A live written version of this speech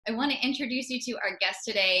I want to introduce you to our guest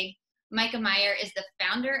today. Myka Meier is the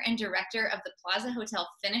founder and director of the Plaza Hotel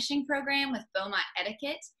Finishing Program with Beaumont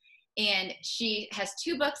Etiquette. And she has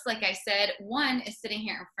 2 books, like I said. One is sitting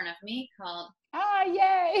here in front of me called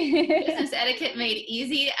Yay! Business Etiquette Made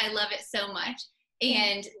Easy. I love it so much.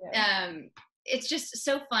 And it's just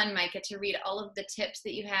so fun, Myka, to read all of the tips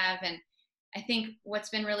that you have. And I think what's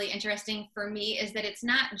been really interesting for me is that it's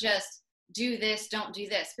not just do this, don't do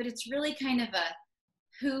this, but it's really kind of a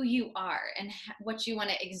who you are and what you want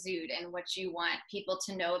to exude and what you want people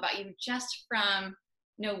to know about you just from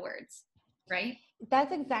no words, right?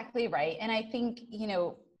 That's exactly right. And I think,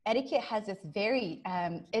 etiquette has this very,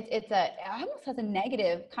 it almost has a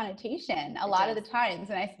negative connotation a lot of the times.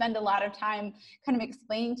 And I spend a lot of time kind of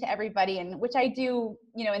explaining to everybody, and which I do,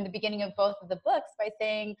 in the beginning of both of the books, by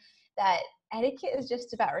saying that etiquette is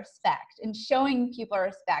just about respect and showing people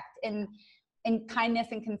respect and kindness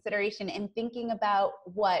and consideration and thinking about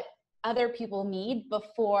what other people need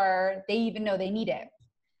before they even know they need it.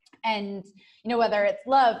 And, whether it's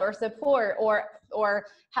love or support or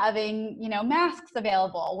having, masks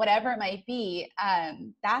available, whatever it might be,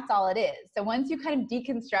 that's all it is. So once you kind of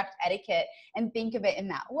deconstruct etiquette and think of it in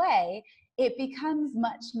that way, it becomes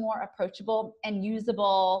much more approachable and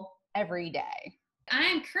usable every day.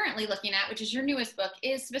 I'm currently looking at, which is your newest book,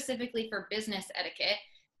 is specifically for business etiquette.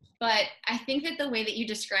 But I think that the way that you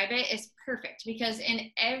describe it is perfect, because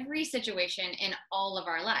in every situation in all of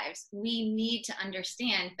our lives, we need to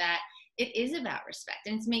understand that it is about respect,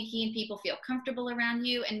 and it's making people feel comfortable around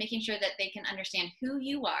you and making sure that they can understand who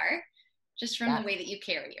you are just from the way that you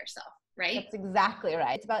carry yourself, right? That's exactly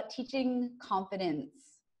right. It's about teaching confidence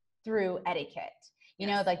through etiquette.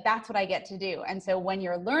 That's what I get to do. And so when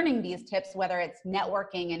you're learning these tips, whether it's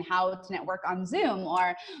networking and how to network on Zoom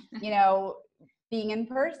or, being in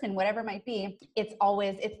person, whatever it might be, it's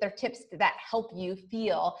their tips that help you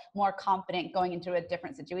feel more confident going into a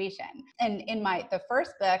different situation. And in the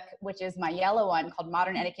first book, which is my yellow one called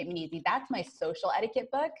Modern Etiquette Made Easy, that's my social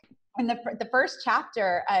etiquette book. And the first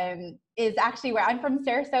chapter is actually where I'm from,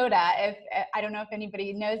 Sarasota. If I don't know if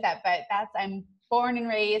anybody knows that, but I'm born and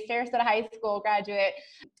raised, Sarasota High School graduate,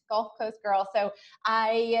 Gulf Coast girl. So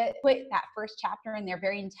I put that first chapter in there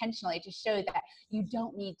very intentionally to show that you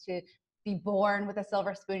don't need to be born with a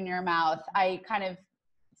silver spoon in your mouth. I kind of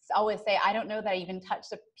always say, I don't know that I even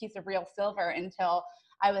touched a piece of real silver until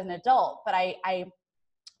I was an adult, but I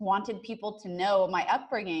wanted people to know my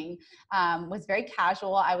upbringing was very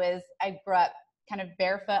casual. I grew up kind of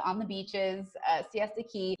barefoot on the beaches, Siesta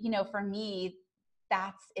Key. For me,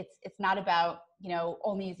 it's not about,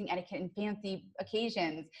 only using etiquette in fancy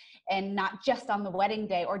occasions and not just on the wedding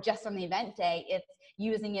day or just on the event day. It's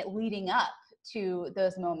using it leading up to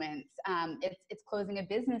those moments. It's closing a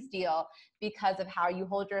business deal because of how you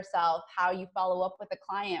hold yourself, how you follow up with a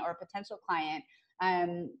client or a potential client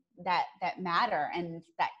that matter, and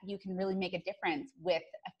that you can really make a difference with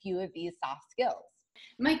a few of these soft skills.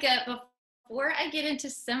 Myka, before I get into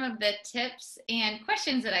some of the tips and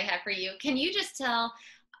questions that I have for you, can you just tell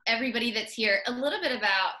everybody that's here a little bit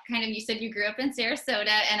about you said you grew up in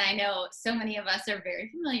Sarasota, and I know so many of us are very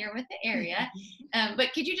familiar with the area,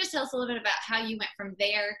 but could you just tell us a little bit about how you went from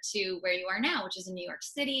there to where you are now, which is in New York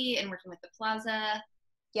City and working with the Plaza?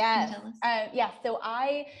 Yes.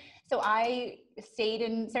 So I stayed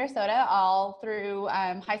in Sarasota all through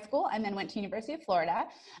high school and then went to University of Florida.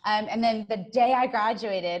 And then the day I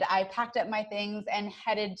graduated, I packed up my things and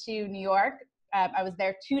headed to New York. I was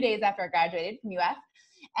there 2 days after I graduated from UF.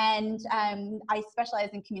 And I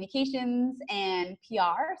specialized in communications and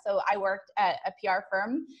PR. So I worked at a PR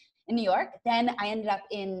firm in New York. Then I ended up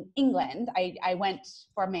in England. I went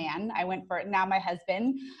for a man. I went for now my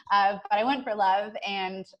husband, but I went for love.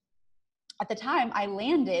 And at the time I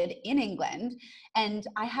landed in England, and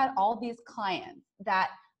I had all these clients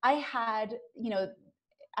that I had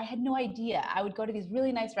no idea. I would go to these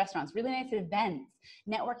really nice restaurants, really nice events,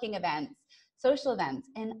 networking events, social events,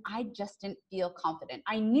 and I just didn't feel confident.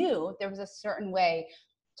 I knew there was a certain way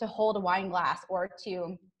to hold a wine glass or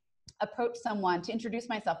to approach someone, to introduce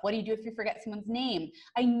myself. What do you do if you forget someone's name?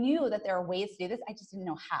 I knew that there are ways to do this. I just didn't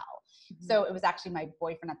know how. Mm-hmm. So it was actually my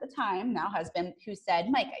boyfriend at the time, now husband, who said,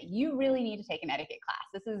 Myka, you really need to take an etiquette class.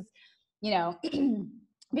 This is,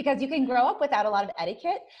 because you can grow up without a lot of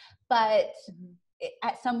etiquette, but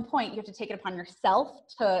at some point you have to take it upon yourself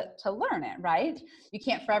to learn it, right? You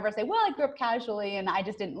can't forever say, well, I grew up casually and I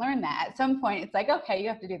just didn't learn that. At some point it's like, okay, you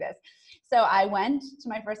have to do this. So I went to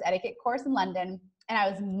my first etiquette course in London, and I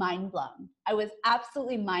was mind blown. I was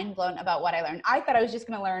absolutely mind blown about what I learned. I thought I was just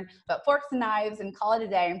going to learn about forks and knives and call it a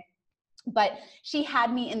day. But she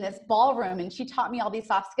had me in this ballroom and she taught me all these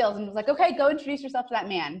soft skills and was like, okay, go introduce yourself to that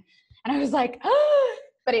man. And I was like, oh,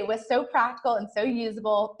 but it was so practical and so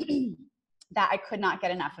usable that I could not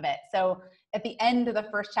get enough of it. So at the end of the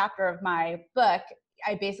first chapter of my book,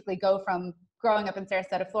 I basically go from growing up in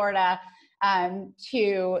Sarasota, Florida,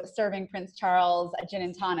 to serving Prince Charles a gin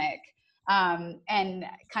and tonic. And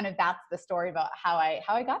kind of that's the story about how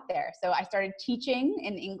I got there. So I started teaching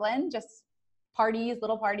in England, just parties,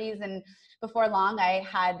 little parties. And before long I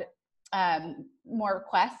had more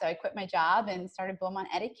requests. So I quit my job and started Beaumont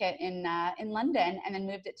Etiquette in London, and then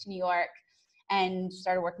moved it to New York and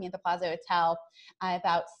started working at the Plaza Hotel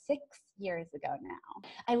about 6 years ago now.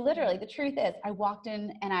 I literally, the truth is, I walked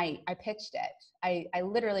in and I pitched it. I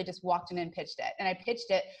literally just walked in and pitched it. And I pitched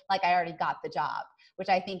it like I already got the job, which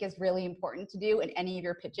I think is really important to do in any of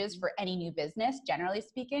your pitches for any new business, generally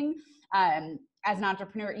speaking. As an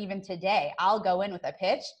entrepreneur, even today, I'll go in with a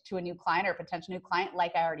pitch to a new client or potential new client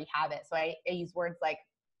like I already have it. So I use words like,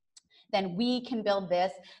 then we can build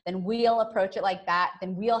this, then we'll approach it like that,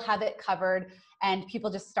 then we'll have it covered. And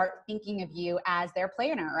people just start thinking of you as their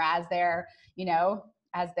planner or as their,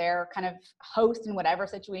 as their kind of host in whatever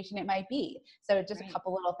situation it might be. So just a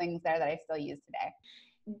couple little things there that I still use today.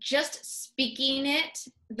 Just speaking it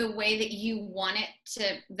the way that you want it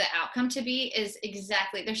to, the outcome to be, is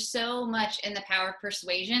exactly, there's so much in the power of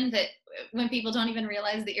persuasion that when people don't even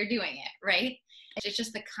realize that you're doing it, right? It's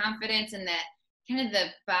just the confidence and the kind of the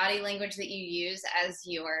body language that you use as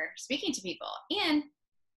you're speaking to people, and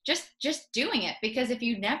just doing it, because if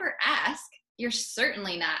you never ask, you're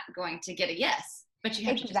certainly not going to get a yes, but you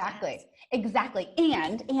have to just ask. Exactly.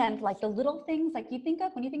 And like the little things like you think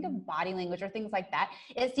of when you think of body language or things like that,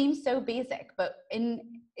 it seems so basic, but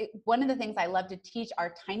one of the things I love to teach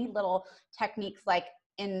are tiny little techniques, like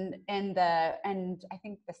and I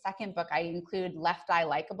think the second book I include left eye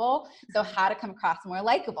likable. So how to come across more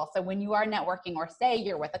likable. So when you are networking, or say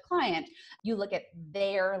you're with a client, you look at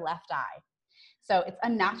their left eye. So it's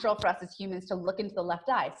unnatural for us as humans to look into the left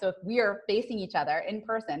eye. So if we are facing each other in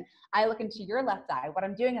person, I look into your left eye. What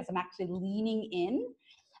I'm doing is I'm actually leaning in.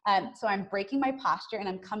 So I'm breaking my posture and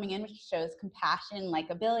I'm coming in, which shows compassion and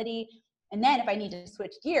likability. And then if I need to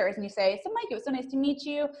switch gears and you say, so Mike, it was so nice to meet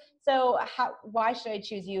you. So why should I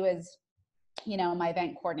choose you as, my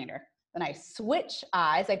event coordinator? Then I switch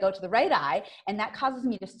eyes, I go to the right eye, and that causes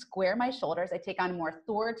me to square my shoulders. I take on a more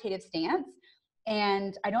authoritative stance.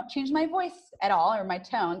 And I don't change my voice at all or my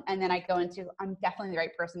tone. And then I go into, I'm definitely the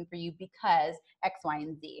right person for you because X, Y,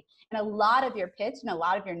 and Z. And a lot of your pitch and a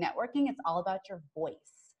lot of your networking, it's all about your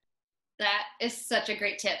voice. That is such a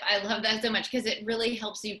great tip. I love that so much because it really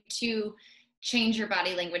helps you to change your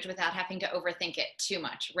body language without having to overthink it too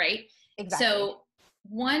much, right? Exactly. So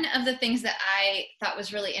one of the things that I thought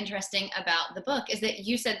was really interesting about the book is that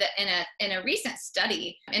you said that in a recent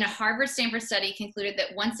study, in a Harvard-Stanford study, concluded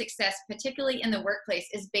that one's success, particularly in the workplace,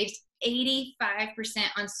 is based 85%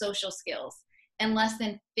 on social skills and less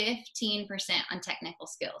than 15% on technical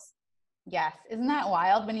skills. Yes. Isn't that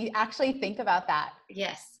wild when you actually think about that?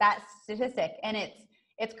 Yes. That statistic. And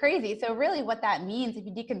it's crazy. So really what that means, if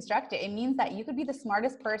you deconstruct it, it means that you could be the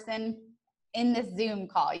smartest person in this Zoom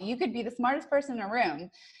call. You could be the smartest person in a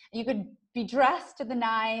room. You could be dressed to the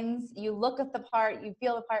nines. You look at the part, you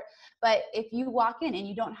feel the part. But if you walk in and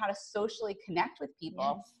you don't know how to socially connect with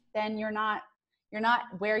people, yes. then you're not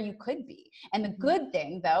where you could be. And the good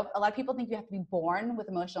thing though, a lot of people think you have to be born with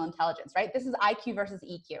emotional intelligence, right? This is IQ versus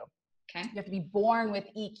EQ. Okay. You have to be born with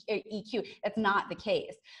EQ. That's not the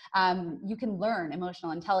case. You can learn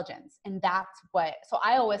emotional intelligence. And that's so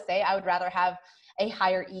I always say I would rather have a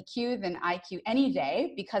higher EQ than IQ any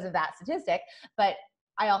day because of that statistic. But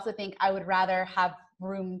I also think I would rather have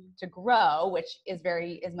room to grow, which is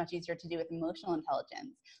much easier to do with emotional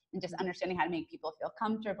intelligence and just understanding how to make people feel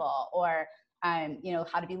comfortable, or,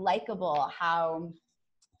 how to be likable, I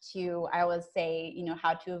always say,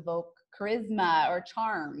 how to evoke charisma or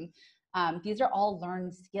charm. These are all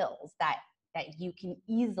learned skills that you can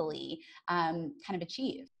easily kind of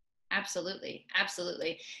achieve. Absolutely.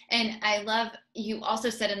 Absolutely. And I love, you also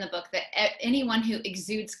said in the book that anyone who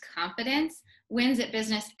exudes confidence wins at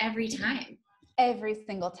business every time. Every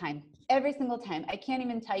single time. I can't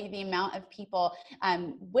even tell you the amount of people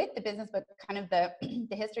with the business book, kind of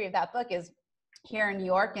the history of that book is here in New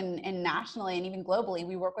York and nationally and even globally.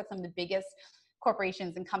 We work with some of the biggest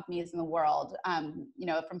corporations and companies in the world,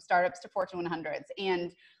 from startups to Fortune 100s.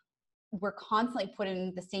 And we're constantly put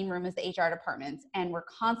in the same room as the HR departments, and we're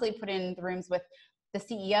constantly put in the rooms with the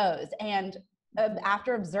CEOs. And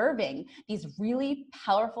after observing these really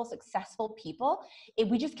powerful, successful people,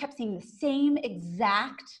 we just kept seeing the same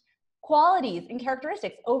exact qualities and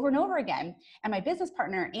characteristics over and over again. And my business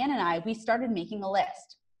partner, Ann, and I, we started making a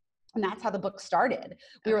list. And that's how the book started.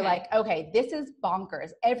 We were like, okay, this is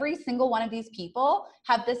bonkers. Every single one of these people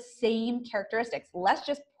have the same characteristics. Let's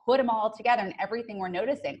just put them all together and everything we're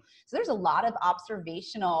noticing. So there's a lot of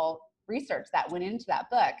observational research that went into that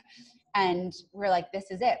book. And we're like, this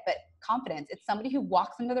is it. But confidence, it's somebody who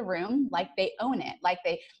walks into the room like they own it,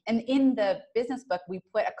 and in the business book, we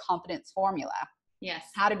put a confidence formula. Yes.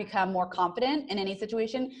 How to become more confident in any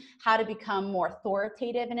situation, how to become more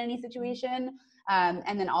authoritative in any situation.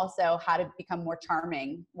 And then also how to become more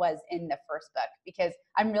charming was in the first book, because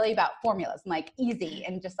I'm really about formulas. I'm like easy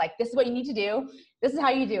and just like, this is what you need to do. This is how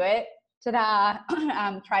you do it.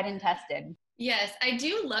 Ta-da. Tried and tested. Yes, I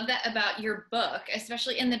do love that about your book,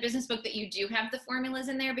 especially in the business book, that you do have the formulas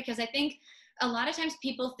in there, because I think a lot of times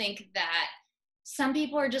people think that some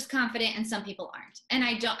people are just confident and some people aren't. And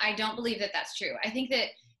I don't believe that that's true. I think that,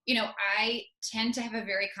 you know, I tend to have a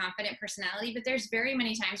very confident personality, but there's very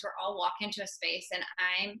many times where I'll walk into a space and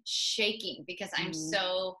I'm shaking because I'm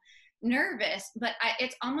so nervous, but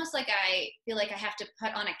it's almost like I feel like I have to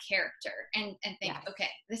put on a character and think, okay,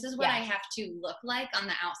 this is what I have to look like on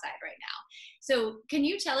the outside right now. So can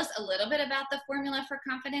you tell us a little bit about the formula for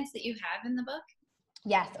confidence that you have in the book?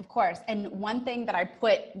 Yes, of course. And one thing that I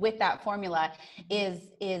put with that formula is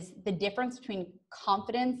the difference between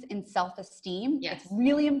confidence and self-esteem. Yes. It's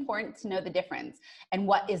really important to know the difference and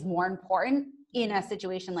what is more important in a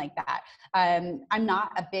situation like that. I'm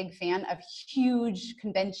not a big fan of huge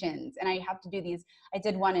conventions, and I have to do these. I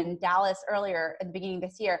did one in Dallas earlier at the beginning of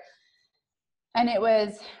this year, and it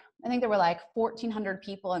was, I think there were like 1,400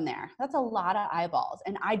 people in there. That's a lot of eyeballs.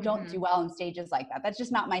 And I don't do well in stages like that. That's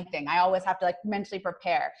just not my thing. I always have to like mentally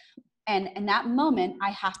prepare. And in that moment,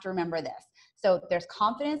 I have to remember this. So there's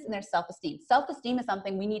confidence and there's self-esteem. Self-esteem is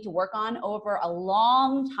something we need to work on over a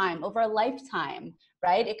long time, over a lifetime,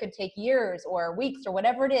 right? It could take years or weeks or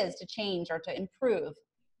whatever it is to change or to improve.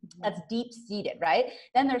 That's deep-seated, right?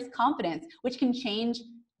 Then there's confidence, which can change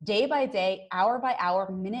day by day, hour by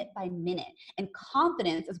hour, minute by minute. And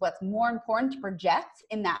confidence is what's more important to project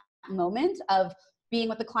in that moment of being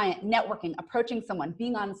with the client, networking, approaching someone,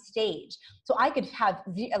 being on stage. So I could have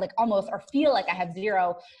like almost, or feel like I have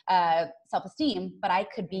zero self-esteem, but I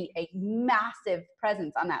could be a massive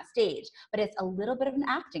presence on that stage. But it's a little bit of an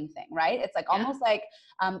acting thing, right? It's like almost like,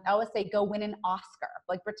 I always say, go win an Oscar.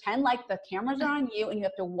 Like pretend like the cameras are on you and you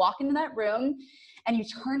have to walk into that room and you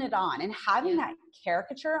turn it on. And having that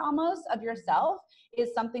caricature almost of yourself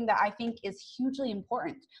is something that I think is hugely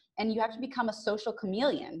important. And you have to become a social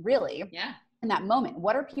chameleon, really. Yeah. In that moment,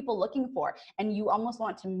 what are people looking for? And you almost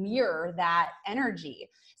want to mirror that energy.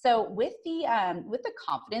 So with the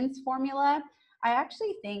confidence formula, I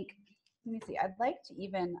actually think, let me see, I'd like to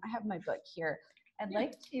even, I have my book here. I'd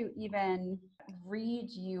like to even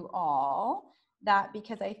read you all that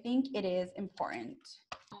because I think it is important.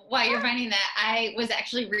 While you're finding that, I was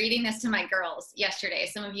actually reading this to my girls yesterday.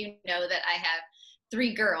 Some of you know that I have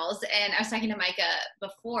 3 girls, and I was talking to Myka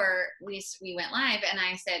before we went live, and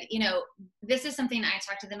I said, you know, this is something I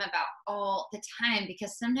talk to them about all the time,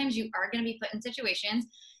 because sometimes you are going to be put in situations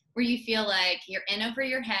where you feel like you're in over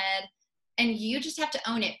your head and you just have to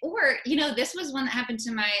own it. Or, you know, this was one that happened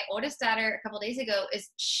to my oldest daughter a couple of days ago,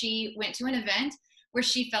 is she went to an event where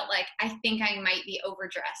she felt like, I think I might be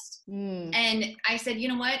overdressed. And I said, you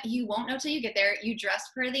know what? You won't know till you get there. You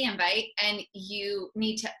dressed per the invite and you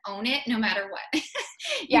need to own it no matter what.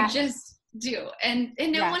 You just do. And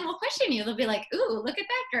no one will question you. They'll be like, ooh, look at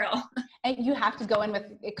that girl. And you have to go in with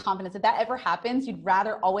confidence. If that ever happens, you'd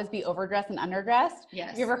rather always be overdressed than underdressed.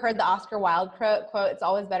 Yes. Have you ever heard the Oscar Wilde quote, it's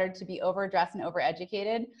always better to be overdressed and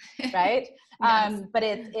overeducated, right? Yes. But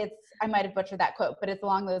it's, I might have butchered that quote, but it's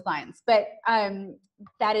along those lines. But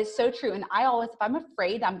that is so true. And I always, if I'm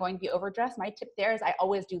afraid I'm going to be overdressed, my tip there is I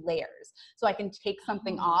always do layers. So I can take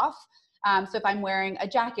something off. So if I'm wearing a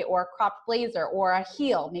jacket or a cropped blazer or a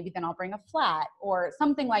heel, maybe then I'll bring a flat or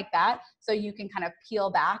something like that. So you can kind of peel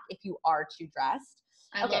back if you are too dressed.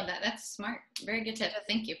 I love that. That's smart. Very good tip.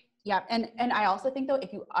 Thank you. Yeah. And I also think though,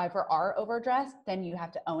 if you ever are overdressed, then you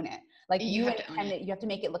have to own it. Like you have to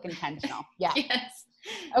make it look intentional. Yeah. Yes.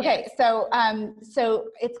 Okay. Yes. So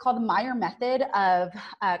it's called the Meier method of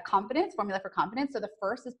confidence, formula for confidence. So the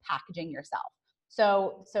first is packaging yourself.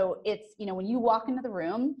 So it's, you know, when you walk into the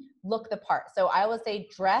room, look the part. So I always say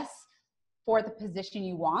dress for the position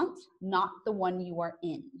you want, not the one you are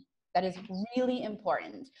in. That is really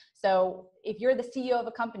important. So if you're the CEO of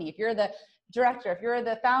a company, if you're the director, if you're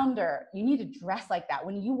the founder, you need to dress like that.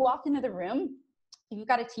 When you walk into the room, if you've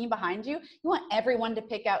got a team behind you, you want everyone to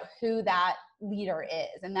pick out who that leader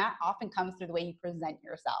is. And that often comes through the way you present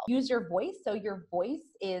yourself. Use your voice. So your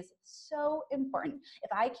voice is so important.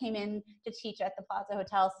 If I came in to teach at the Plaza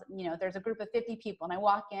Hotel, you know, there's a group of 50 people and I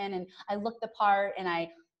walk in and I look the part and I,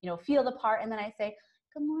 you know, feel the part. And then I say,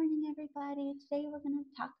 good morning, everybody. Today we're going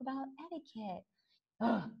to talk about etiquette.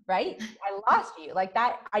 Right? I lost you like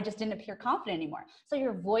that. I just didn't appear confident anymore. So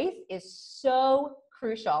your voice is so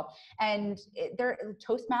crucial. And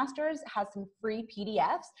Toastmasters has some free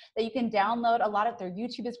PDFs that you can download. A lot of their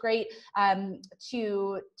YouTube is great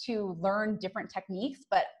to learn different techniques,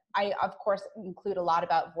 but I, of course, include a lot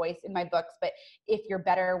about voice in my books, but if you're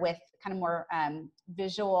better with kind of more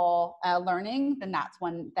visual learning, then that's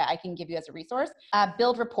one that I can give you as a resource.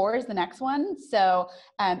 Build rapport is the next one. So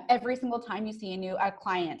every single time you see a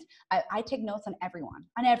client, I take notes on everyone.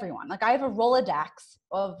 Like I have a Rolodex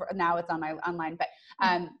of, now it's on my online, but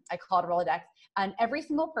I call it a Rolodex, on every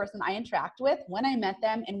single person I interact with, when I met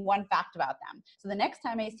them, and one fact about them. So the next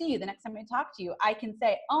time I see you, the next time I talk to you, I can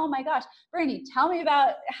say, oh my gosh, Brandee, tell me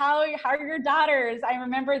about how are your daughters? I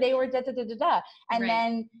remember they were da da da da da. And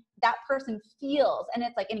then that person feels, and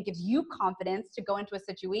it's like, and it gives you confidence to go into a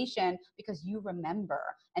situation because you remember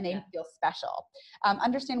and they feel special.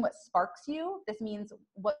 Understand what sparks you. This means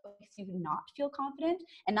what makes you not feel confident,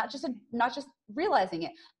 and not just realizing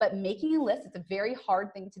it, but making a list. It's a very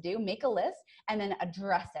hard thing to do. Make a list and then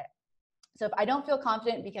address it. So if I don't feel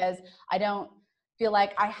confident because I don't feel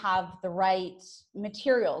like I have the right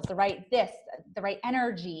materials, the right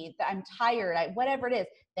energy, that I'm tired, whatever it is,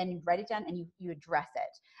 then you write it down and you address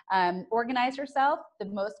it. Organize yourself. The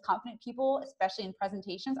most confident people, especially in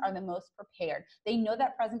presentations, are the most prepared. They know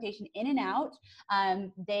that presentation in and out.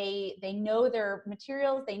 They know their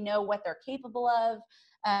materials. They know what they're capable of.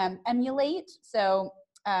 Emulate. So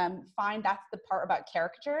that's the part about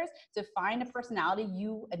caricatures. So find a personality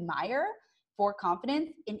you admire for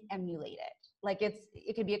confidence and emulate it. Like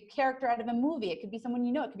it could be a character out of a movie. It could be someone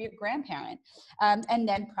you know. It could be a grandparent. And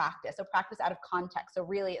then practice. So practice out of context. So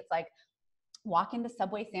really it's like walk into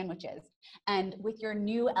Subway sandwiches. And with your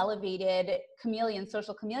new elevated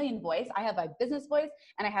social chameleon voice, I have a business voice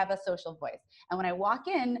and I have a social voice. And when I walk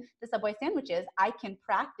in to Subway sandwiches, I can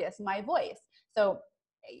practice my voice. So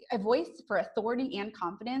a voice for authority and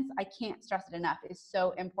confidence, I can't stress it enough, is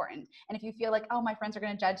so important. And if you feel like, oh, my friends are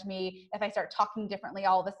going to judge me if I start talking differently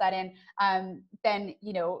all of a sudden, then,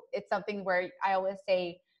 you know, it's something where I always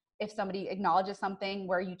say, if somebody acknowledges something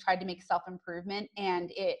where you tried to make self-improvement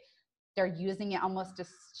and they're using it almost to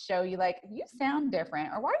show you like, you sound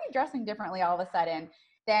different, or why are you dressing differently all of a sudden?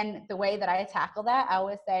 Then the way that I tackle that, I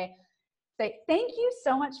always say, thank you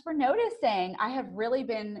so much for noticing. I have really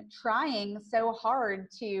been trying so hard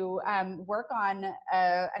to work on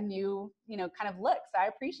a new, kind of look. So I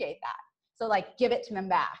appreciate that. So like give it to them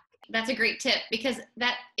back. That's a great tip, because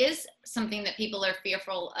that is something that people are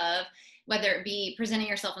fearful of, whether it be presenting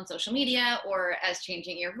yourself on social media or as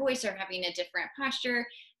changing your voice or having a different posture,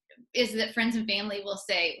 is that friends and family will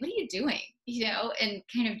say, what are you doing? And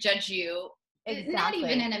kind of judge you. Exactly. Not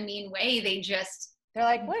even in a mean way. They're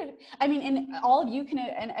like, what? I mean, and all of you can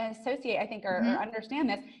associate, I think, or understand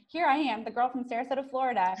this. Here I am, the girl from Sarasota,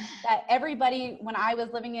 Florida, that everybody, when I was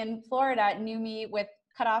living in Florida, knew me with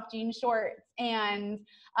cut-off jean shorts and,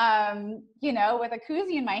 with a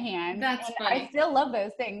koozie in my hand. That's and funny. I still love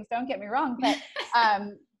those things, don't get me wrong. But,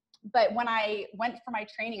 but when I went for my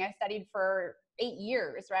training, I studied for 8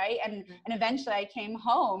 years, right? And eventually I came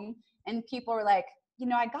home and people were like,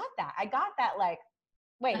 I got that, like,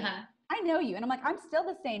 wait, I know you. And I'm like, I'm still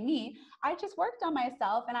the same me. I just worked on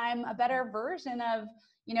myself and I'm a better version of,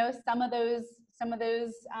 some of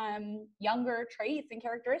those younger traits and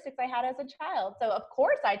characteristics I had as a child. So of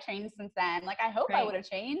course I changed since then. Like, I hope I would have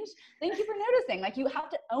changed. Thank you for noticing. Like, you have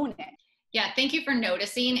to own it. Yeah. Thank you for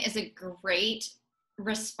noticing is a great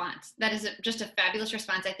response. That is just a fabulous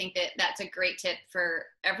response. I think that's a great tip for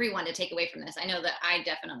everyone to take away from this. I know that I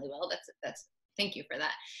definitely will. That's thank you for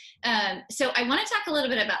that. So I want to talk a little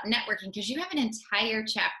bit about networking, because you have an entire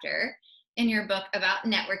chapter in your book about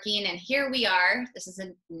networking. And here we are. This is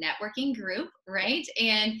a networking group, right?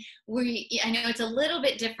 And I know it's a little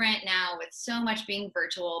bit different now with so much being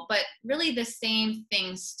virtual, but really the same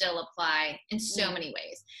things still apply in so many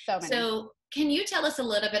ways. So can you tell us a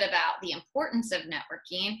little bit about the importance of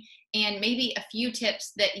networking and maybe a few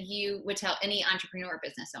tips that you would tell any entrepreneur or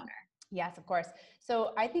business owner? Yes, of course.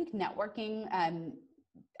 So I think networking,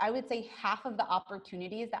 I would say half of the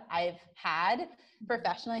opportunities that I've had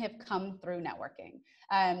professionally have come through networking.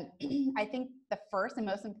 I think the first and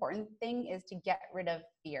most important thing is to get rid of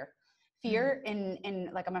fear. Fear in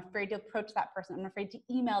like, I'm afraid to approach that person. I'm afraid to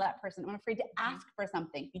email that person. I'm afraid to ask for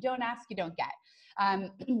something. If you don't ask, you don't get.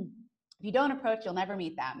 If you don't approach, you'll never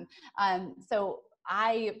meet them. So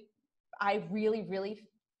I really, really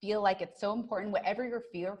feel like it's so important, whatever you're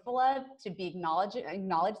fearful of, to be acknowledge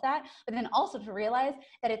that, but then also to realize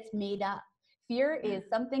that it's made up. Fear is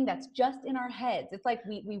something that's just in our heads. It's like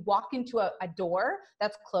we walk into a door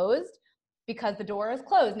that's closed because the door is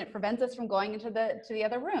closed and it prevents us from going into the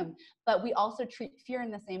other room. But we also treat fear in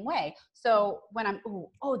the same way. So when I'm,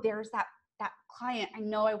 there's that client, I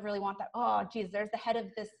know I really want that. Oh, geez, there's the head of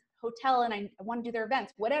this hotel and I want to do their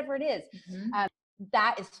events, whatever it is.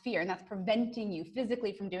 That is fear, and that's preventing you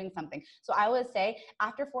physically from doing something. So I always say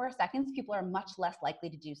after 4 seconds, people are much less likely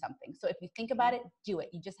to do something. So if you think about it, do it.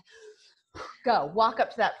 You just go walk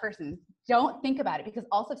up to that person. Don't think about it, because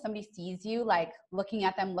also if somebody sees you like looking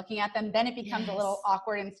at them, then it becomes a little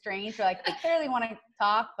awkward and strange. You're like, they clearly want to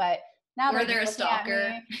talk, but now they're a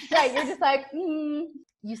stalker. Right. You're just like,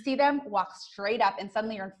 You see them, walk straight up, and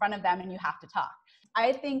suddenly you're in front of them and you have to talk.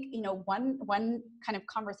 I think, one kind of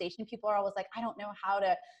conversation, people are always like, I don't know how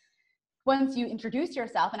to, once you introduce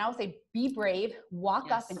yourself, and I would say, be brave, walk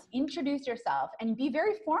up and introduce yourself and be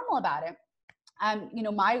very formal about it.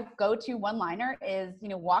 My go-to one-liner is,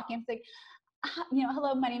 walk in, like,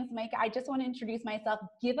 hello, my name is Myka. I just want to introduce myself,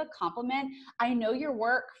 give a compliment. I know your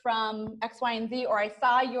work from X, Y, and Z, or I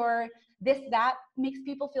saw your this, that. Makes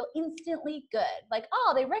people feel instantly good. Like,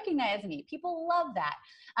 oh, they recognize me. People love that.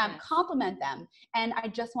 Compliment them. And I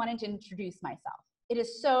just wanted to introduce myself. It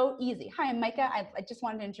is so easy. Hi, I'm Myka. I just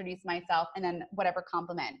wanted to introduce myself, and then whatever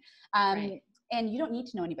compliment. And you don't need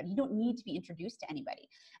to know anybody. You don't need to be introduced to anybody.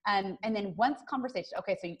 And then once conversation,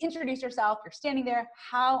 okay, so you introduce yourself, you're standing there.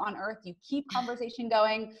 How on earth do you keep conversation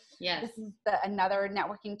going? Yes. This is another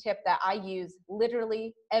networking tip that I use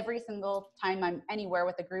literally every single time I'm anywhere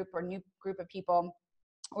with a group or new group of people,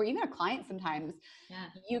 or even a client sometimes.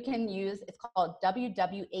 You can use, it's called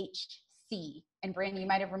WWHC. And Brandee, you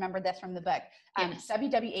might have remembered this from the book.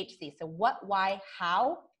 WWHC. So what, why,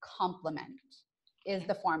 how, compliment is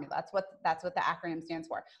the formula. That's what the acronym stands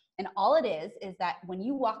for. And all it is that when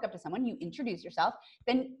you walk up to someone, you introduce yourself,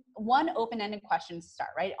 then one open-ended question to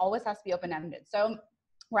start, right? It always has to be open-ended. So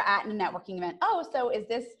we're at a networking event. Oh, so is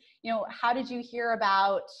this, how did you hear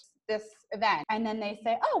about this event? And then they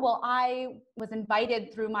say, oh, well, I was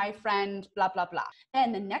invited through my friend, blah, blah, blah.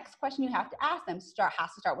 And the next question you have to ask them has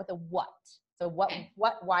to start with a what. So what,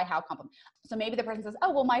 why, how, compliment. So maybe the person says,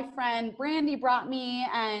 oh, well, my friend Brandee brought me,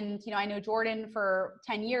 and, I know Jordan for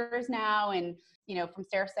 10 years now, and, from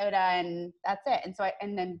Sarasota, and that's it. And so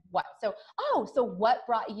and then what? So what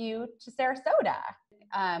brought you to Sarasota?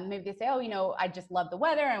 Maybe they say, oh, I just love the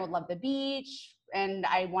weather, and I would love the beach, and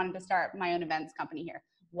I wanted to start my own events company here.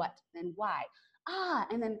 What and why?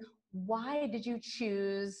 And then why did you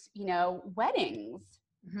choose, weddings?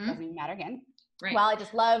 Doesn't even matter again. Right. Well, I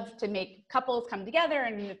just love to make couples come together,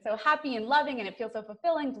 and it's so happy and loving, and it feels so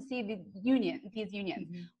fulfilling to see these unions.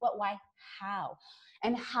 What, why, how?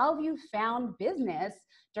 And how have you found business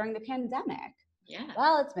during the pandemic?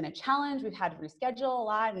 Well, it's been a challenge. We've had to reschedule a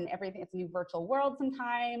lot and everything. It's a new virtual world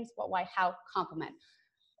sometimes. What, why, how, compliment.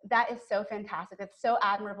 That is so fantastic. It's so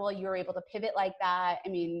admirable. You were able to pivot like that. I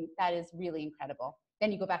mean, that is really incredible.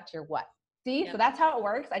 Then you go back to your what. See, so that's how it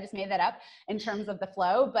works. I just made that up in terms of the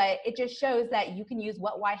flow, but it just shows that you can use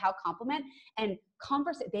what, why, how, compliment, and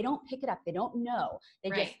converse. They don't pick it up. They don't know. They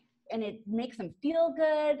just, and it makes them feel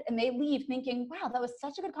good, and they leave thinking, wow, that was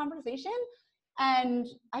such a good conversation. And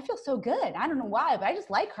I feel so good. I don't know why, but I just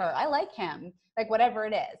like her. I like him, like whatever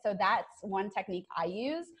it is. So that's one technique I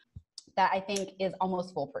use that I think is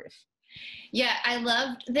almost foolproof. Yeah, I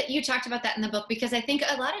loved that you talked about that in the book, because I think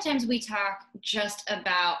a lot of times we talk just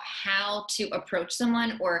about how to approach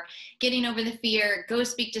someone or getting over the fear, go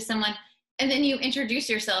speak to someone, and then you introduce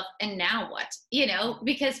yourself, and now what?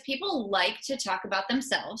 Because people like to talk about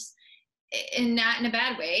themselves, and not in a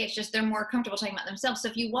bad way. It's just they're more comfortable talking about themselves. So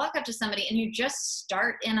if you walk up to somebody and you just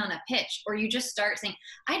start in on a pitch, or you just start saying,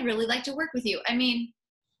 I'd really like to work with you. I mean,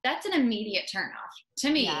 that's an immediate turnoff to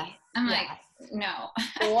me. I'm like, no.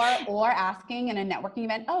 or asking in a networking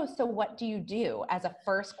event, oh, so what do you do? As a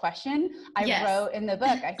first question. I wrote in the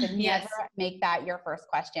book, I said, never make that your first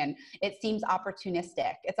question. It seems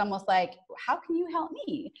opportunistic. It's almost like, how can you help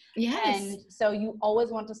me? And so you always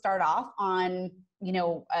want to start off on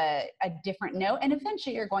a different note, and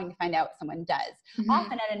eventually you're going to find out someone does.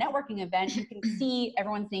 Often at a networking event, you can see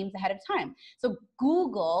everyone's names ahead of time. So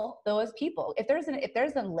Google those people. If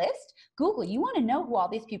there's a list, Google. You want to know who all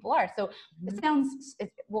these people are. So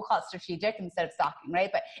we'll call it strategic instead of stalking,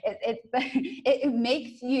 right? But it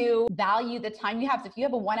makes you value the time you have. So if you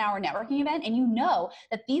have a 1-hour networking event and you know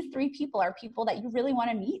that these 3 people are people that you really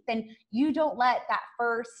want to meet, then you don't let that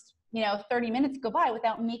first 30 minutes go by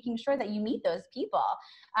without making sure that you meet those people.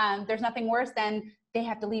 There's nothing worse than they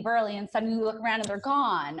have to leave early and suddenly you look around and they're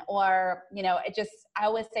gone, or, I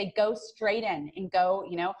always say go straight in and go,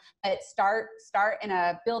 start in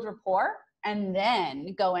a build rapport and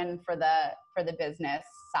then go in for the business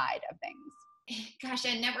side of things. Gosh,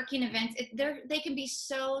 at networking events, they can be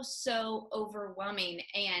so overwhelming.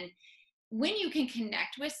 And when you can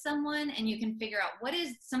connect with someone and you can figure out what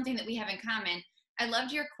is something that we have in common. I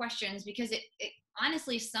loved your questions because it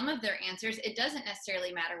honestly, some of their answers, it doesn't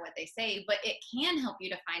necessarily matter what they say, but it can help you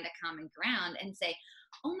to find a common ground and say,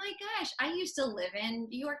 oh my gosh, I used to live in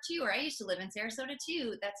New York too, or I used to live in Sarasota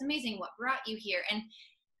too. That's amazing. What brought you here? And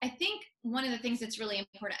I think one of the things that's really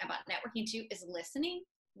important about networking too is listening,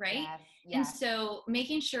 right? Yes, yes. And so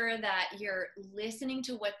making sure that you're listening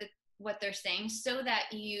to what they're saying so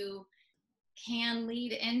that you can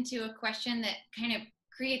lead into a question that kind of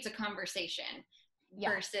creates a conversation.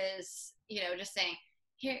 Yeah. Versus, just saying,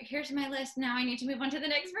 here's my list. Now I need to move on to the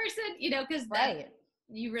next person, because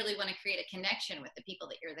you really want to create a connection with the people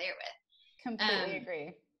that you're there with. Completely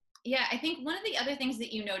agree. Yeah. I think one of the other things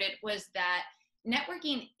that you noted was that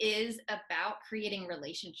networking is about creating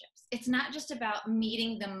relationships. It's not just about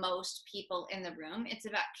meeting the most people in the room. It's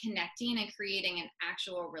about connecting and creating an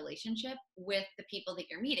actual relationship with the people that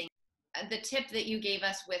you're meeting. The tip that you gave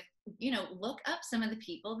us with, look up some of the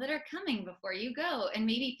people that are coming before you go and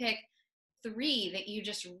maybe pick 3 that you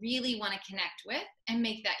just really want to connect with and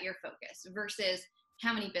make that your focus versus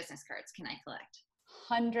how many business cards can I collect?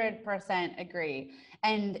 100% agree.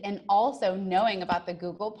 And also knowing about the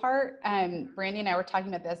Google part, Brandee and I were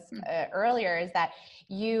talking about this earlier, is that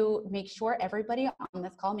you make sure everybody on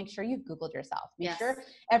this call, make sure you've Googled yourself. Make sure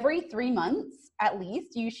every 3 months, at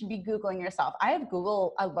least, you should be Googling yourself. I have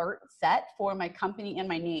Google alert set for my company and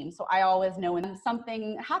my name. So I always know when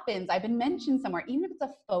something happens, I've been mentioned somewhere, even if it's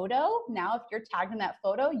a photo. Now, if you're tagged in that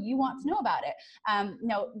photo, you want to know about it.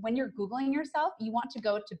 When you're Googling yourself, you want to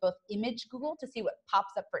go to both image Google to see what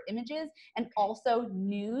pops up for images, and also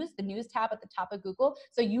news, the news tab at the top of Google.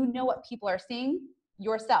 So you know what people are seeing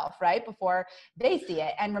yourself, right, before they see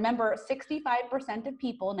it. And remember, 65% of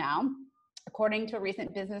people now, according to a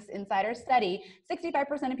recent Business Insider study,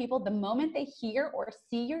 65% of people, the moment they hear or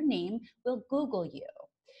see your name, will Google you.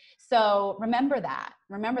 So remember that.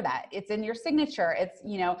 It's in your signature. It's,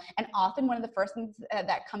 and often one of the first things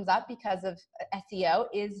that comes up because of SEO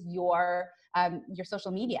is your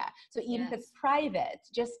social media. So even if it's private,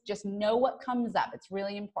 just know what comes up. It's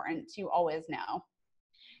really important to always know.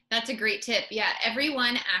 That's a great tip. Yeah.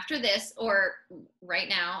 Everyone after this, or right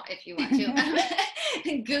now, if you want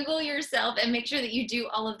to, Google yourself and make sure that you do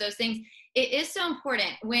all of those things. It is so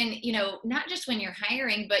important when, not just when you're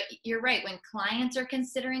hiring, but you're right. When clients are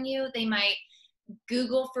considering you, they might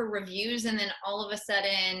Google for reviews, and then all of a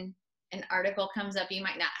sudden an article comes up you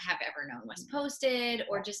might not have ever known was posted,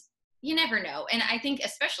 or just, you never know. And I think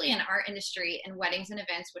especially in our industry, in weddings and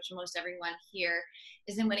events, which most everyone here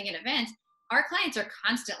is in wedding and events, our clients are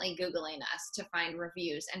constantly Googling us to find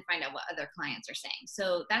reviews and find out what other clients are saying.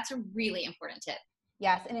 So that's a really important tip.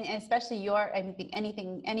 Yes, and especially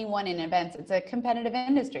anyone in events, it's a competitive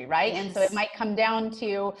industry, right? Yes. And so it might come down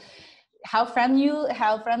to how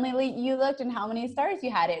friendly you looked and how many stars you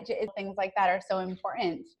had. Things like that are so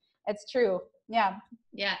important. It's true. Yeah.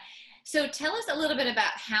 Yeah. So tell us a little bit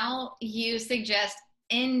about how you suggest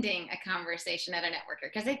ending a conversation at a networker,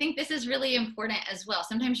 because I think this is really important as well.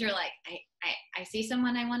 Sometimes you're like, I see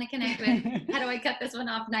someone I want to connect with. How do I cut this one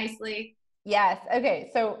off nicely? Yes. Okay.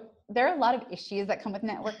 So there are a lot of issues that come with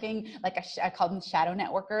networking. Like I call them shadow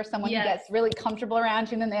networkers, someone who gets really comfortable around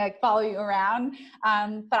you and then they follow you around.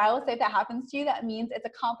 But I will say if that happens to you, that means it's a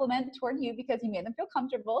compliment toward you because you made them feel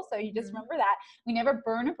comfortable. So you just remember that. We never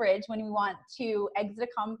burn a bridge when we want to exit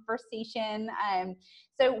a conversation.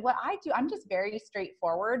 So what I do, I'm just very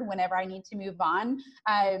straightforward whenever I need to move on.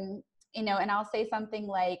 And I'll say something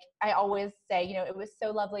like, I always say, it was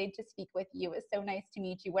so lovely to speak with you. It was so nice to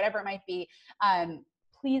meet you, whatever it might be.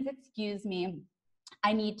 Please excuse me.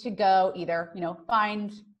 I need to go either,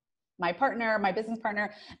 find my partner, my business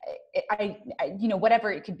partner,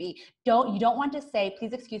 whatever it could be. You don't want to say,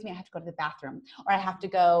 please excuse me, I have to go to the bathroom, or I have to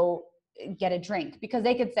go get a drink, because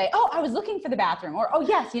they could say, oh, I was looking for the bathroom, or, oh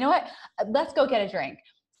yes, you know what, let's go get a drink.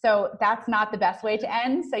 So that's not the best way to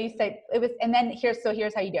end. So you say and then here's how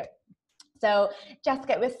you do it. So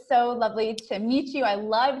Jessica, it was so lovely to meet you. I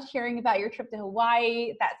loved hearing about your trip to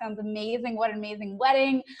Hawaii. That sounds amazing. What an amazing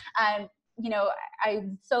wedding. I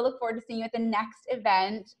so look forward to seeing you at the next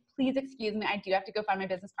event. Please excuse me, I do have to go find my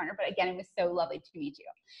business partner, but again, it was so lovely to meet you.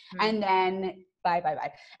 Mm-hmm. And then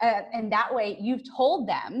bye. And that way you've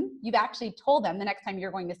actually told them the next time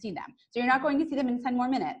you're going to see them. So you're not going to see them in 10 more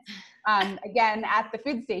minutes. Again, at the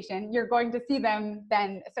food station, you're going to see them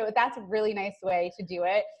then. So that's a really nice way to do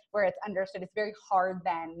it, where it's understood. It's very hard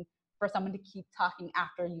then for someone to keep talking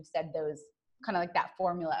after you've said those, kind of like that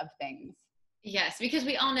formula of things. Yes, because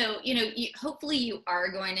we all know, hopefully you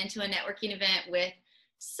are going into a networking event with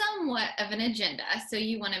somewhat of an agenda. So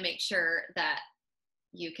you want to make sure that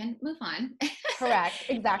you can move on. Correct.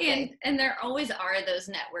 Exactly. And there always are those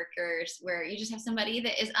networkers where you just have somebody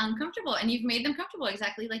that is uncomfortable and you've made them comfortable,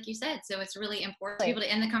 exactly like you said. So it's really important to be able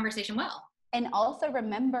to end the conversation well. And also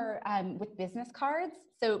remember with business cards,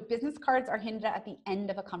 so business cards are handed out at the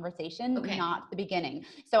end of a conversation, not the beginning.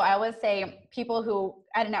 So I always say people who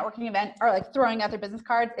at a networking event are like throwing out their business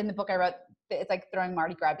cards. In the book I wrote, it's like throwing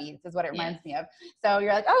Mardi Gras beads is what it reminds me of. So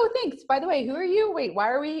you're like, oh, thanks. By the way, who are you? Wait, why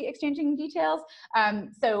are we exchanging details?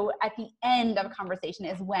 So at the end of a conversation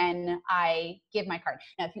is when I give my card.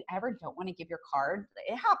 Now, if you ever don't want to give your card,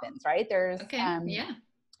 it happens, right?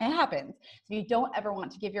 It happens. So you don't ever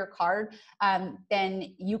want to give your card,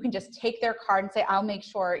 then you can just take their card and say, I'll make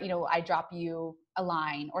sure, I drop you a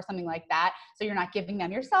line or something like that. So you're not giving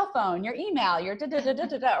them your cell phone, your email, your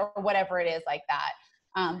or whatever it is like that.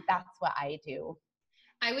 That's what I do.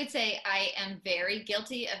 I would say I am very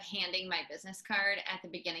guilty of handing my business card at the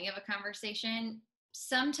beginning of a conversation,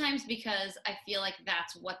 sometimes because I feel like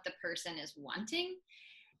that's what the person is wanting.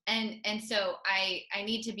 And so I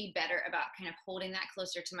need to be better about kind of holding that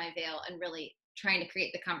closer to my veil and really trying to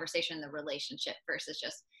create the conversation, the relationship versus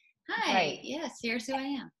just, hi, yes, here's who I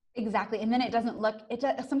am. Exactly. And then it doesn't look,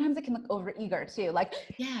 sometimes it can look over eager too. Like,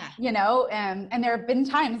 and there have been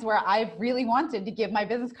times where I've really wanted to give my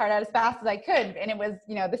business card out as fast as I could. And it was,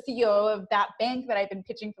 the CEO of that bank that I've been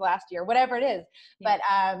pitching for last year, whatever it is. Yeah.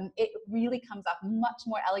 But it really comes off much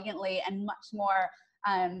more elegantly and much more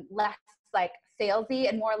less like salesy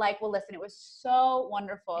and more like, well, listen, it was so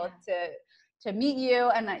wonderful to meet you.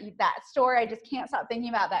 And that story, I just can't stop thinking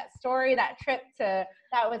about that story, that trip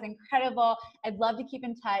that was incredible. I'd love to keep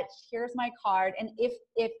in touch. Here's my card. And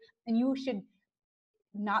and you should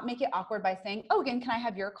not make it awkward by saying, oh, again, can I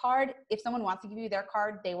have your card? If someone wants to give you their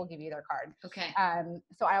card, they will give you their card. Okay.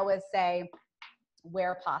 So I always say,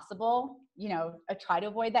 where possible, I try to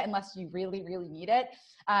avoid that unless you really, really need it.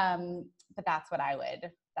 But that's what I'd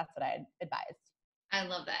advise. I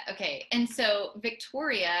love that. Okay. And so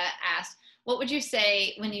Victoria asked, what would you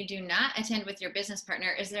say when you do not attend with your business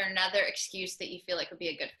partner? Is there another excuse that you feel like would be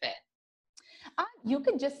a good fit? You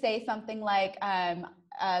could just say something like,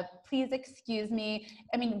 please excuse me.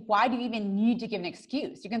 I mean, why do you even need to give an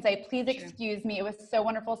excuse? You can say, please excuse me. It was so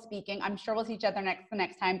wonderful speaking. I'm sure we'll see each other the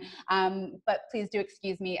next time. But please do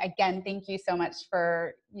excuse me. Again, thank you so much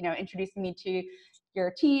for, introducing me to your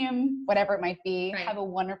team, whatever it might be. Right. Have a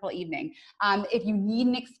wonderful evening. If you need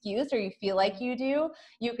an excuse or you feel like you do,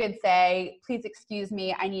 you could say, please excuse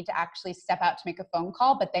me, I need to actually step out to make a phone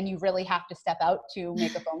call, but then you really have to step out to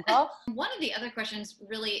make a phone call. One of the other questions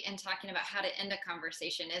really in talking about how to end a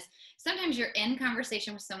conversation is sometimes you're in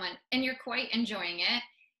conversation with someone and you're quite enjoying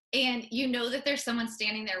it. And you know that there's someone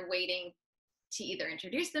standing there waiting to either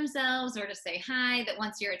introduce themselves or to say hi that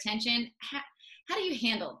wants your attention. How do you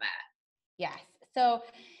handle that? Yes. So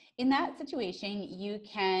in that situation, you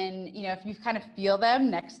can, if you kind of feel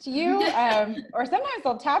them next to you, or sometimes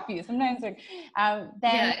they'll tap you, sometimes then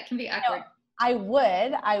it can be awkward.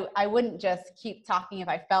 I wouldn't just keep talking if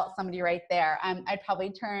I felt somebody right there. I'd probably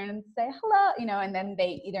turn and say hello, and then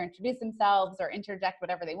they either introduce themselves or interject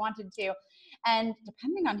whatever they wanted to. And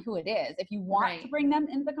depending on who it is, if you want to bring them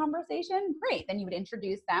into the conversation, great. Then you would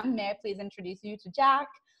introduce them. May I please introduce you to Jack?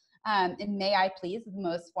 And may I please is the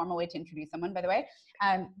most formal way to introduce someone, by the way.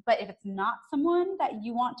 But if it's not someone that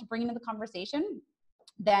you want to bring into the conversation,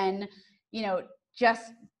 then,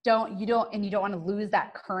 just you don't want to lose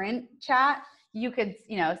that current chat. You could,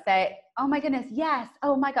 say, oh my goodness, yes.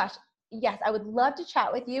 Oh my gosh. Yes. I would love to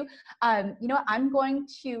chat with you. I'm going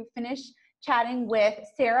to finish chatting with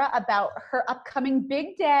Sarah about her upcoming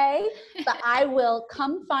big day, but I will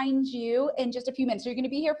come find you in just a few minutes. So you're going to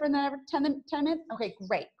be here for another 10 minutes? Okay,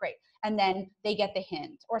 great. And then they get the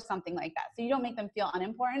hint or something like that. So you don't make them feel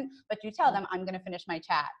unimportant, but you tell them, I'm going to finish my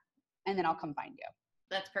chat and then I'll come find you.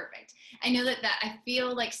 That's perfect. I know that I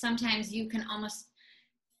feel like sometimes you can almost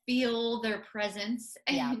feel their presence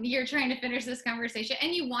and you're trying to finish this conversation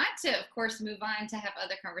and you want to, of course, move on to have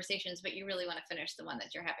other conversations, but you really want to finish the one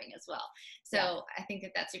that you're having as well. So I think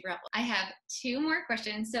that that's super helpful. I have 2 more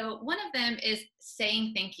questions. So one of them is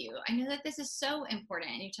saying thank you. I know that this is so important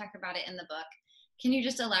and you talk about it in the book. Can you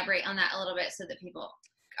just elaborate on that a little bit so that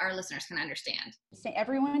our listeners can understand? So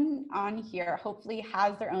everyone on here hopefully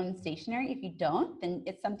has their own stationery. If you don't, then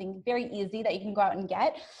it's something very easy that you can go out and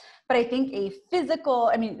get. But I think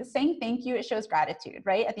saying thank you, it shows gratitude,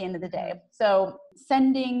 right? At the end of the day. So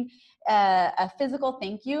sending a physical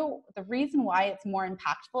thank you, the reason why it's more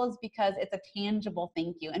impactful is because it's a tangible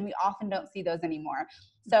thank you. And we often don't see those anymore.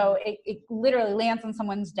 So it literally lands on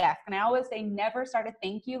someone's desk. And I always say, never start a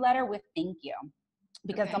thank you letter with thank you,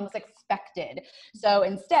 because it's almost expected. So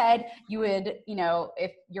instead, you would,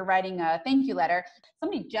 if you're writing a thank you letter,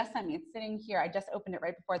 somebody just sent me, it's sitting here, I just opened it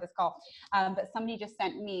right before this call, but somebody just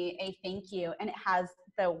sent me a thank you, and it has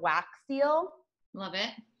the wax seal. Love it.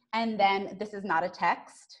 And then this is not a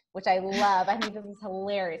text, which I love. I think this is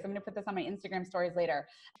hilarious. I'm going to put this on my Instagram stories later.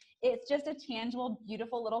 It's just a tangible,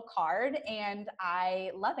 beautiful little card, and I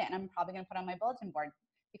love it. And I'm probably going to put it on my bulletin board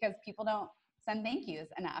because people don't send thank yous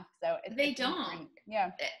enough. So they don't.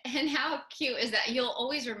 Yeah. And how cute is that? You'll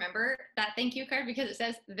always remember that thank you card because it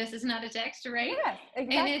says, this is not a text, right? Yeah,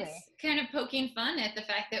 exactly. And it's kind of poking fun at the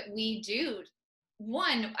fact that we do.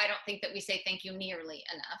 One, I don't think that we say thank you nearly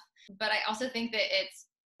enough, but I also think that it's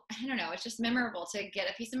just memorable to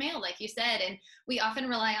get a piece of mail, like you said. And we often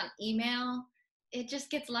rely on email. It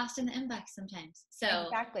just gets lost in the inbox sometimes. So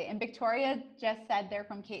exactly. And Victoria just said they're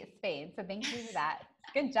from Kate Spade. So thank you for that.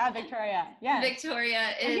 Good job, Victoria. Yeah. Victoria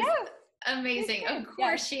is amazing. Of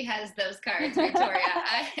course she has those cards, Victoria.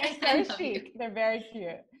 They're so chic. They're very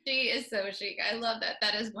cute. She is so chic. I love that.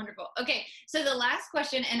 That is wonderful. Okay. So the last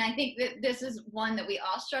question, and I think that this is one that we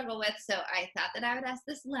all struggle with. So I thought that I would ask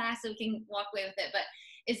this last so we can walk away with it, but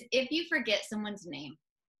is if you forget someone's name.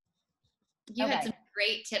 You had some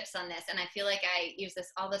great tips on this, and I feel like I use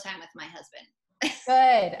this all the time with my husband.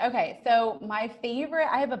 Good. Okay. So my favorite,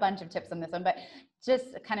 I have a bunch of tips on this one, but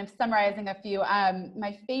just kind of summarizing a few.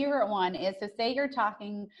 My favorite one is, so say you're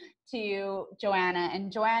talking to Joanna,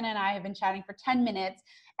 and Joanna and I have been chatting for 10 minutes,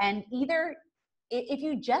 and either if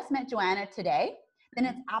you just met Joanna today, then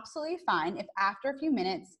it's absolutely fine if after a few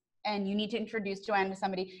minutes and you need to introduce Joanna to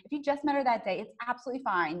somebody, if you just met her that day, it's absolutely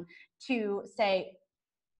fine to say,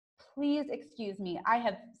 please excuse me, I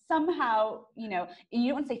have somehow, you don't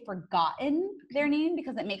want to say forgotten their name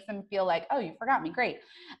because it makes them feel like, oh, you forgot me. Great.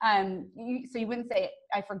 So you wouldn't say,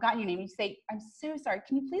 I've forgotten your name. You say, I'm so sorry.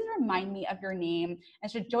 Can you please remind me of your name?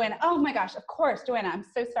 And so Joanna, oh my gosh, of course, Joanna, I'm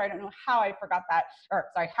so sorry. I don't know how I forgot that,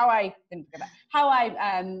 how I didn't forget that, how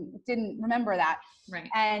I didn't remember that. Right.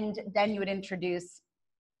 And then you would introduce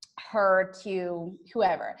her to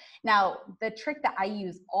whoever. Now, the trick that I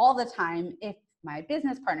use all the time, if my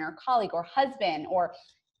business partner, or colleague, or husband, or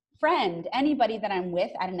friend, anybody that I'm with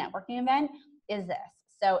at a networking event, is this.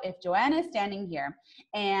 So if Joanna is standing here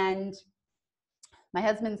and my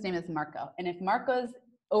husband's name is Marco, and if Marco's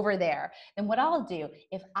over there, then what I'll do,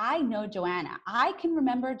 if I know Joanna, I can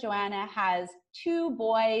remember Joanna has 2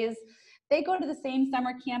 boys. They go to the same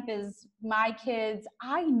summer camp as my kids.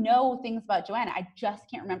 I know things about Joanna. I just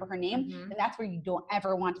can't remember her name. Mm-hmm. And that's where you don't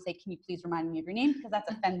ever want to say, can you please remind me of your name? Because that's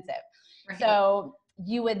offensive. Right. So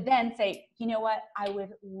you would then say, you know what? I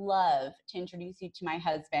would love to introduce you to my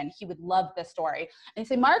husband. He would love this story. And you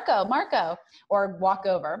say, Marco, or walk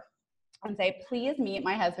over and say, please meet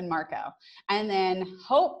my husband, Marco. And then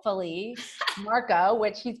hopefully Marco,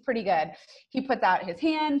 which he's pretty good, he puts out his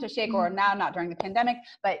hand to shake, or now not during the pandemic,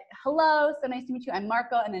 but hello, so nice to meet you. I'm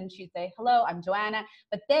Marco. And then she'd say, hello, I'm Joanna.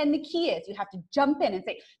 But then the key is you have to jump in and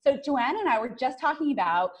say, so Joanna and I were just talking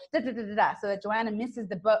about da, da, da, da, da, so that Joanna misses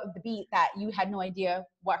the beat that you had no idea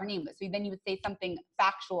what her name was. So then you would say something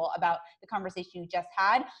factual about the conversation you just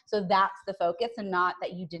had. So that's the focus, and not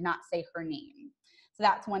that you did not say her name. So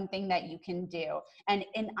that's one thing that you can do. And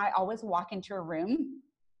I always walk into a room,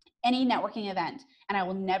 any networking event, and I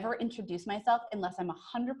will never introduce myself unless I'm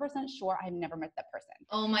 100% sure I've never met that person.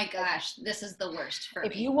 Oh my gosh, this is the worst for me.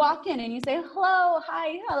 If you walk in and you say, hello,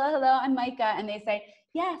 hi, hello, I'm Myka, and they say,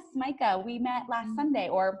 yes, Myka, we met last Sunday,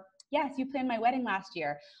 or yes, you planned my wedding last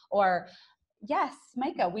year, or yes,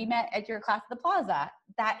 Myka, we met at your class at the plaza.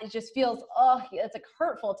 That it just feels, it's like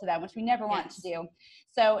hurtful to them, which we never want to do.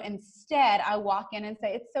 So instead, I walk in and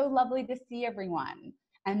say, it's so lovely to see everyone.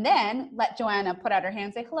 And then let Joanna put out her hand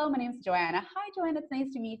and say, hello, my name's Joanna. Hi, Joanna, it's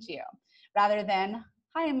nice to meet you. Rather than,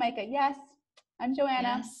 hi, I'm Myka. Yes, I'm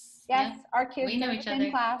Joanna. Yes, our kids are in the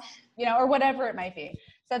same class. or whatever it might be.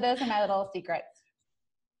 So those are my little secrets.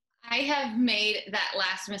 I have made that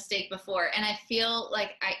last mistake before, and I feel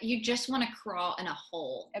like you just want to crawl in a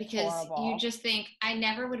hole because you just think, I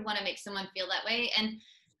never would want to make someone feel that way. And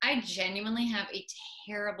I genuinely have a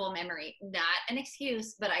terrible memory, not an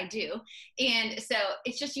excuse, but I do. And so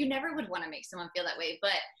it's just, you never would want to make someone feel that way.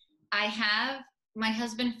 But I have my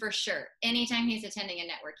husband for sure. Anytime he's attending a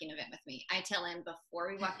networking event with me, I tell him before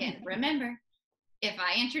we walk in, remember, if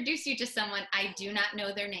I introduce you to someone, I do not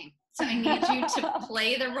know their name. So I need you to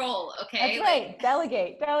play the role, okay? That's right.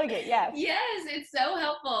 Delegate, yes. Yes, it's so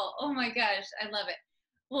helpful. Oh my gosh, I love it.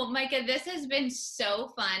 Well, Myka, this has been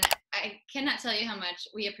so fun. I cannot tell you how much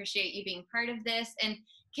we appreciate you being part of this. And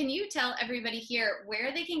can you tell everybody here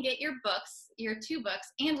where they can get your books, your 2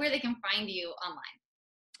 books, and where they can find you online?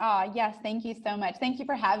 Oh, yes. Thank you so much. Thank you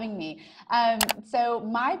for having me. So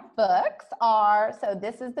my books are,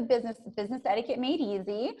 this is the Business Etiquette Made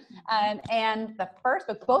Easy. And the first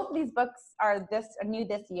book, both of these books are new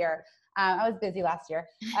this year. I was busy last year.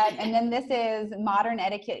 And then this is Modern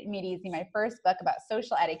Etiquette Made Easy, my first book about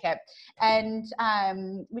social etiquette. And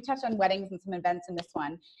we touched on weddings and some events in this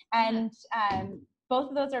one. And both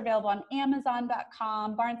of those are available on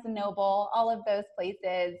Amazon.com, Barnes & Noble, all of those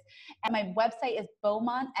places. And my website is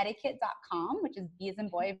beaumontetiquette.com, which is B as in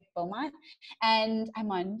boy, Beaumont. And I'm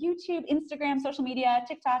on YouTube, Instagram, social media,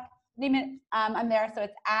 TikTok, name it. I'm there. So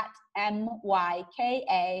it's at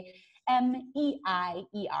MykaMeier,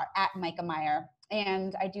 at Myka Meier.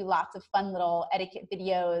 And I do lots of fun little etiquette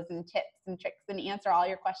videos and tips and tricks and answer all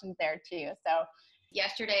your questions there too. So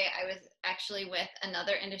yesterday I was actually with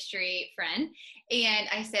another industry friend and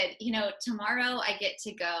I said, tomorrow I get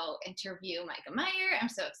to go interview Myka Meier. I'm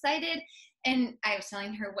so excited. And I was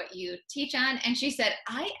telling her what you teach on. And she said,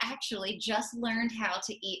 I actually just learned how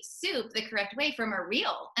to eat soup the correct way from a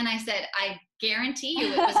reel. And I said, I guarantee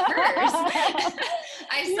you it was hers.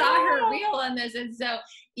 I saw her reel on this. And so,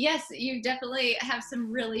 yes, you definitely have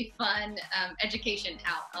some really fun education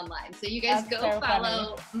out online. So you guys go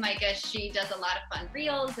follow Myka. She does a lot of fun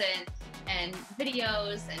reels and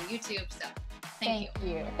videos and YouTube. So thank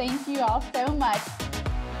you. Thank you all so much.